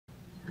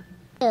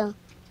Two.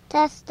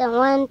 Test the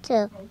 1, 2.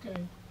 Okay.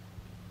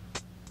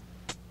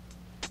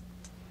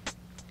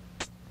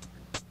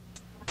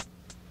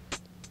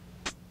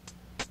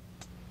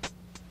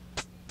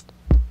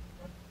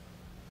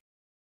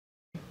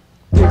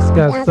 Dick's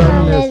got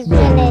something that's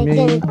really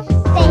mean.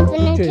 Safe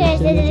in the church is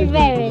the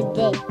very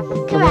day.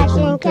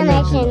 Correction,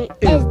 connection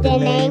is the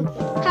name.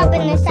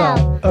 Helping us out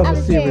of a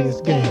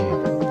serious game.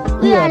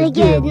 We ought to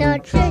give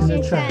nutrition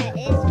a try.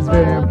 It's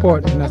very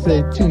important. I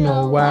say to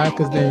know why,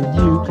 cause then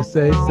you could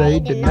say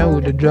to know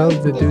the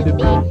drugs that do the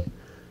beat.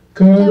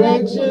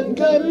 Correction,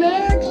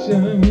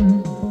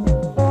 connection.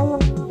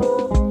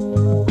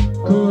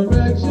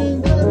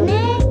 Correction,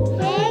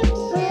 connection.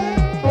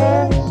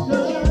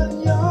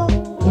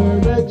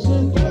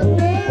 Correction,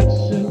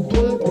 connection.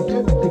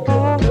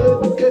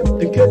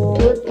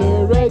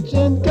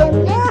 Correction,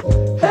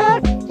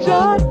 connection.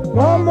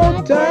 One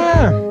more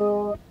time.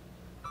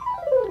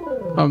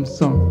 I'm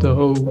Sumter,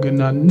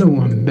 Hogan, I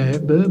know I'm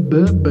bad, but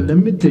let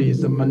me tell you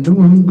something, I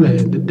know I'm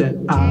glad that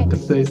I can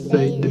say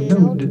to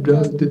know the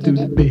drugs to do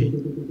the beat.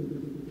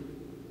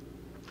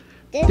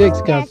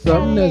 Dick's got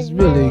something that's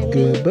really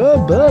good,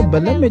 but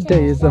let me tell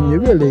you something, you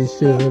really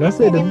should. I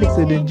say to mix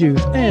it in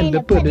juice and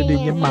to put it in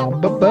your mouth,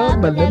 but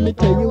let me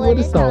tell you what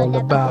it's all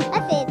about.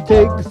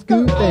 Take the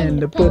scoop and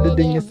to put it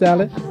in your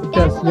salad.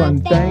 That's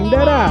one thing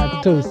that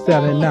I told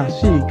Sally, now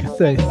she can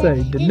say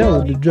to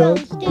know the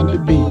drugs to do the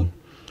beat.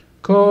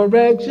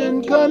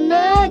 Correction,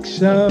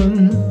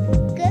 connection.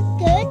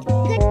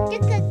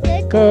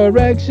 Good.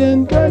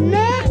 Correction,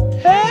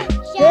 connection.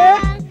 Yeah.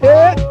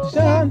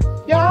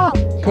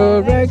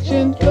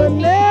 Correction,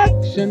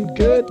 connection.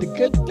 Good.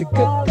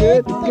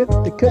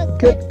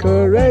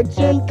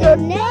 Correction,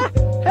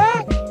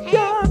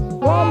 connection.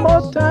 One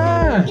more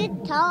time.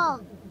 Guitar.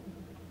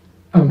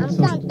 I'm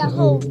Sumter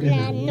Hogan,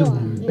 I know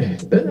I'm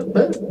bad,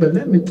 but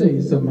let me tell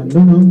you something, I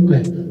know I'm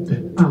glad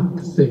that I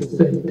can say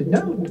to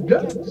know the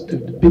drugs to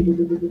the beat.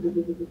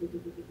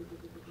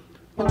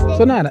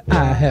 So now that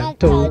I have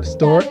told the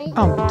story,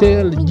 I'm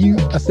telling you,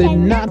 I say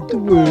not to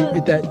worry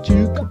that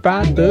you can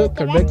find the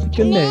correct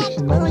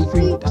connection on the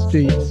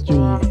street.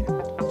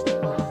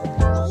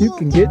 You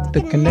can get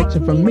the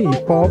connection from me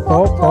for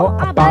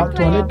about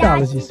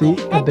 $20, you see,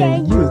 and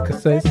then you can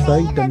say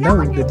to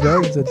know the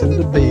drugs to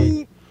the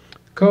beat.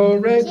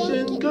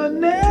 Correction,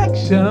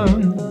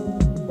 connection.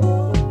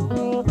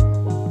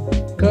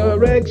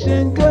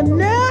 Correction,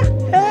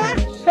 connection,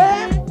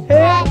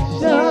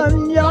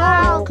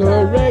 y'all.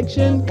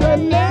 Correction,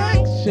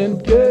 connection.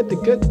 Good.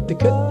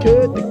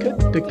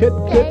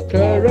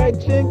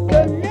 Correction,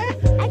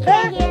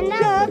 connection.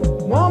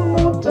 One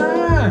more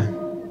time.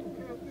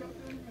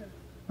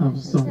 I'm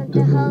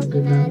Sumter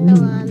Hogan, I know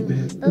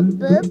I'm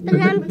bad,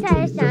 But I'm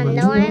tired, I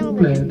know I'm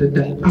glad that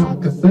I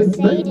can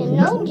say to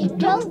know the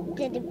drugs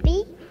to the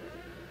beat.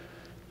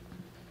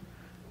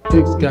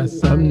 Dick's got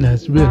something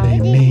that's really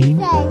mean.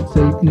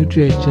 Safe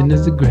nutrition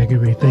is a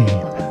Gregory theme.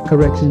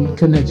 Correction,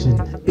 connection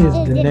is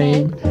the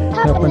name.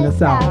 Helping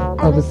us out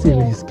of a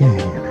serious game.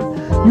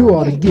 You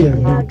ought to give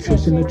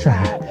nutrition a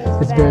try.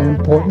 It's very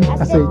important.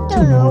 I say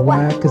to know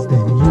why, cause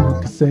then you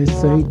can say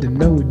to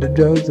know the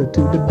drugs are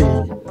to the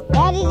beat.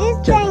 Daddy, this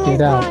Check thing it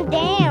is out. going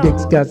down.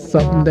 Dick's got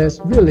something that's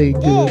really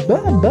good,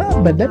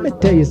 but let me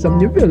tell you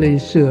something, you really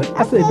should.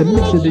 I say to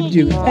mix it in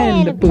juice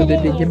and to put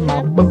it in your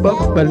mouth,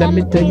 but let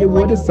me tell you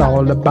what it's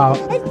all about.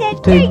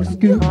 Take a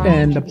scoop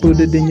and to put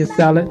it in your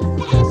salad.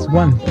 That's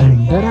one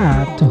thing that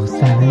I told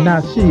Sally.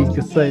 Now she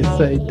can say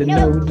to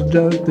know the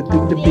drugs to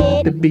do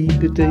the beat,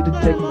 to check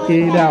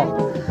it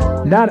out.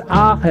 Now that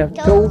I have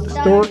told the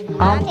story,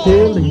 I'm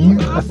telling you,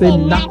 I say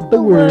not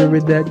to worry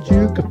that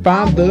you can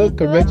find the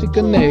correction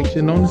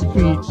connection on the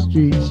street.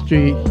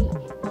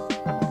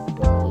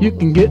 You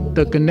can get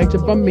the connection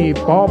from me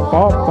for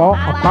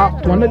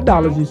about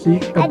 $20, you see,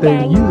 and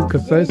then you can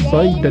say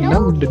to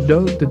know the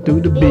drugs to do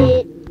the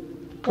beat.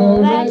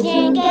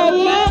 Correction,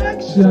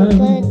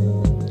 connection.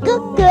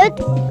 Good.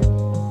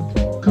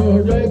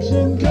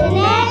 Correction,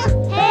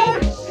 connection.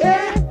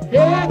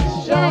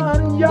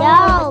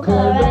 Yo,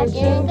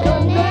 Correction,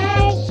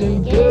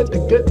 connection. Good.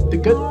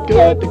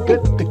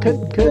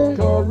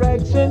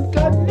 Correction,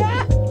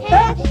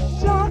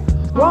 connection.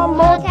 One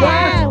more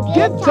time.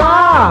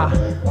 Guitar.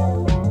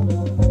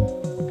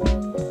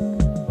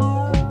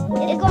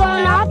 It's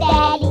going off,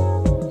 Daddy.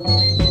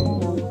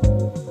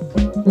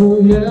 Oh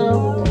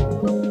yeah.